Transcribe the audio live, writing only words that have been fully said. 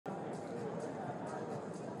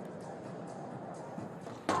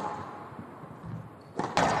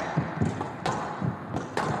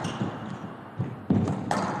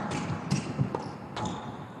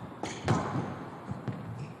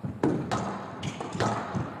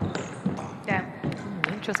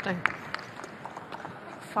interesting.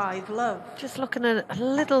 5-love. Just looking at a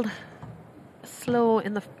little slow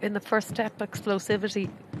in the first step, explosivity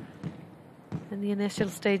in the initial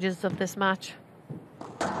stages of this match.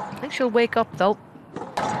 I think she'll wake up though.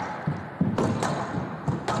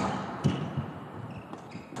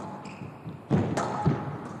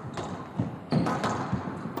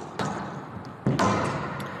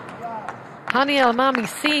 Hani Hammamy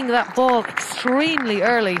seeing that ball extremely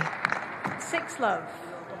early. 6-love.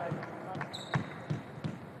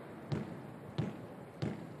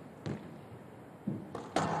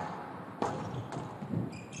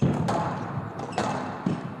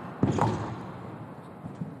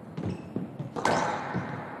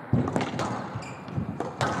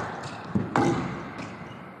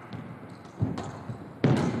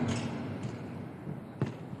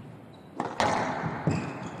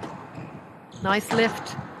 Nice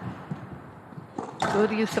lift.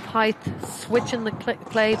 Good use of height. Switching the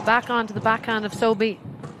play back onto the backhand of Sobhy.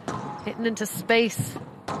 Hitting into space.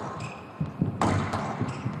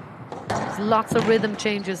 There's lots of rhythm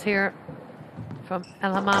changes here from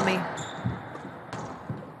Hammamy.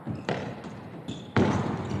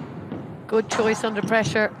 Good choice under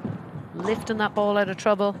pressure. Lifting that ball out of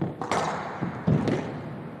trouble.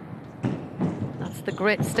 That's the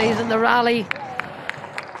grit. Stays in the rally.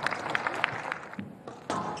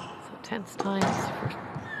 Tense times for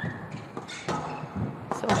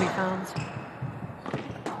Sobhy fans.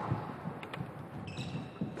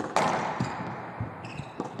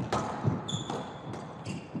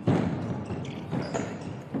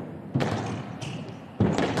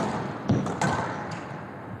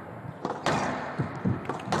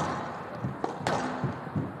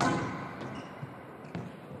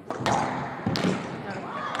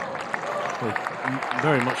 Well,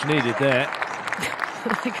 very much needed there.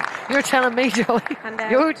 You're telling me, Joey.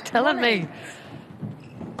 You're telling me.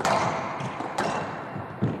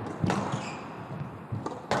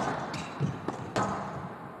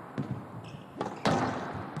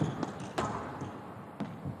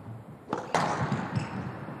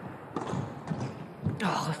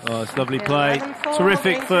 Oh, it's lovely play.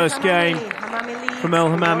 Terrific first game from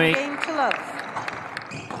Hammamy.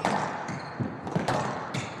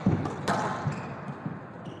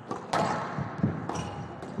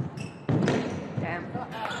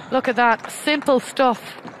 Look at that, simple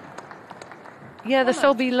stuff. Yeah, the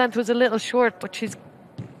Sobhy length was a little short, but she's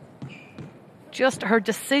just her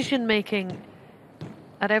decision making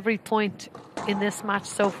at every point in this match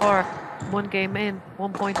so far. 1 game in,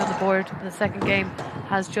 1 point on the board. The second game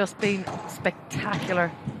has just been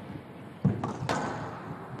spectacular.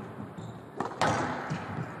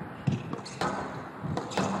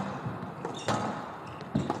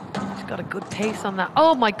 She's got a good pace on that.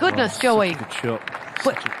 Oh my goodness, Joey. Good shot.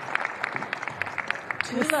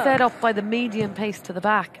 It was set up by the medium pace to the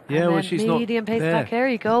back. Yeah, and well, then she's medium not pace there. back. There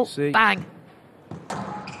you go. See. Bang.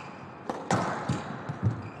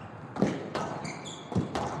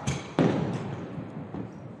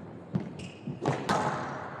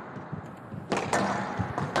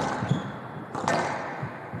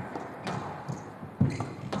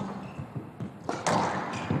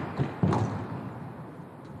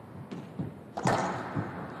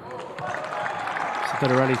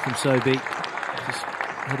 Better rally from Sobhy. Just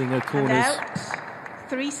hitting her corners.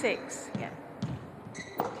 3-6. Yeah.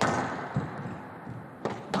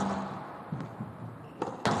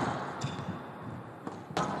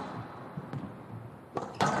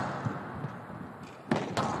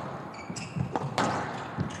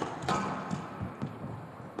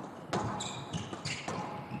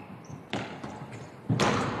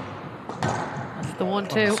 That's the 1-2.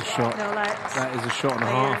 That's a shot. No let. That is a shot and a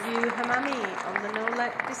half. Review Hammamy on the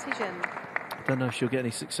no-let decision. I don't know if she'll get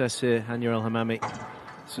any success here, Hani Hammamy.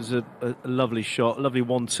 This was a lovely shot, lovely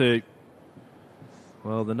 1-2.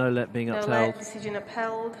 Well, the no-let being upheld. No-let decision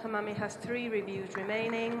upheld. Hammamy has 3 reviews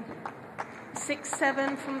remaining.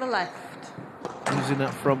 6-7 from the left. Using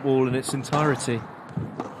that front wall in its entirety.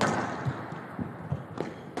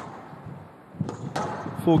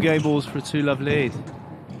 4 game balls for a 2-love lead.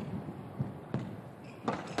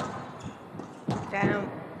 Down.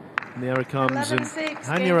 And there it comes, and 11-6,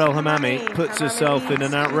 Hani game to Hammamy Hammamy. puts Hammamy herself in leads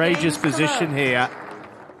an 2 outrageous games to position love. here.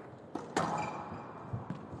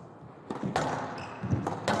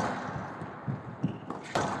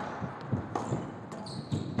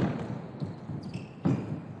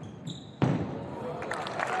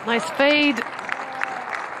 Nice fade.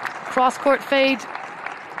 Cross-court fade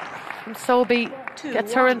from Sobhy.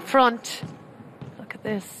 Gets her in front. Look at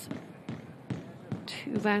this.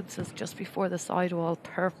 2 bounces just before the sidewall.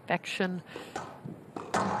 Perfection.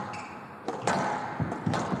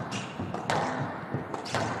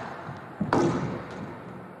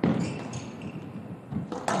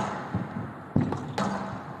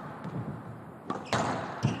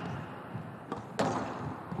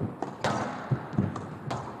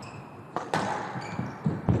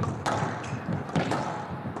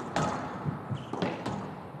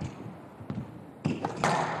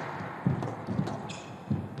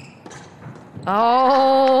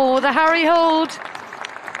 Oh, the Harry hold.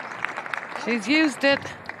 She's used it.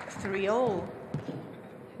 3-all.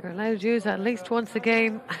 You're allowed to use it at least once a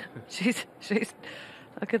game. she's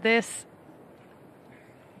look at this.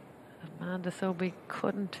 Amanda Sobhy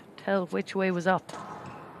couldn't tell which way was up.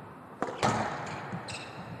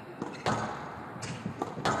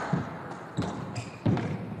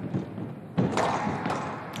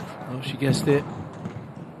 Oh, she guessed it.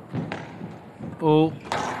 Oh.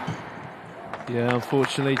 Yeah,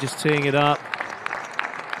 unfortunately, just teeing it up.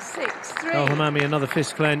 6-3. El Hammamy, another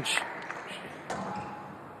fist clench.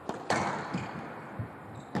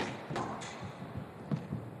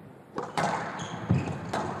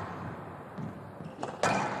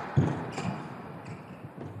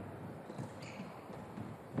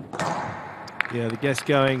 Yeah, the guess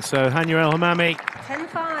going. So Hania El Hammamy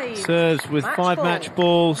 10-5. serves with five match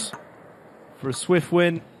balls for a swift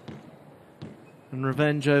win and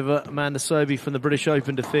revenge over Amanda Sobhy from the British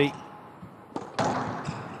Open defeat.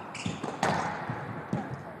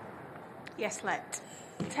 Yes, let.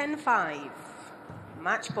 10-5.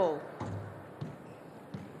 Match ball.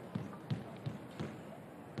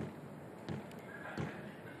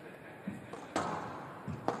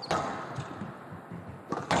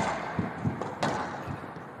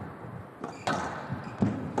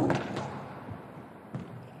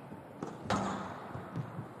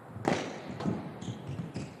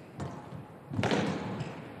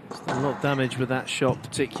 A lot of damage with that shot,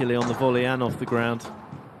 particularly on the volley and off the ground.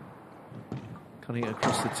 Cutting it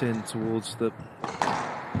across the tin towards the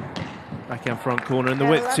backhand front corner, and the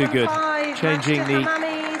width too good. Changing the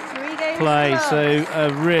play, so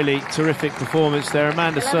a really terrific performance there.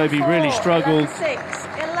 Amanda Sobhy really struggled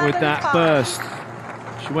with that burst.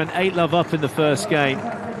 She went 8-love up in the first game.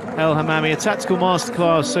 El Hammamy, a tactical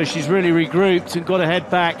masterclass, so she's really regrouped and got her head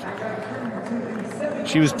back.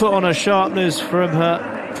 She was put on her sharpness from her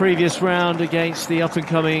previous round against the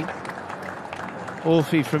up-and-coming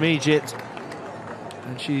Orfi from Egypt,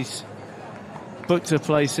 and she's booked her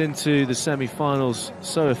place into the semi-finals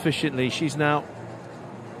so efficiently. She's now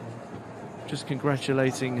just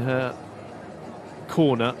congratulating her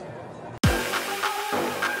corner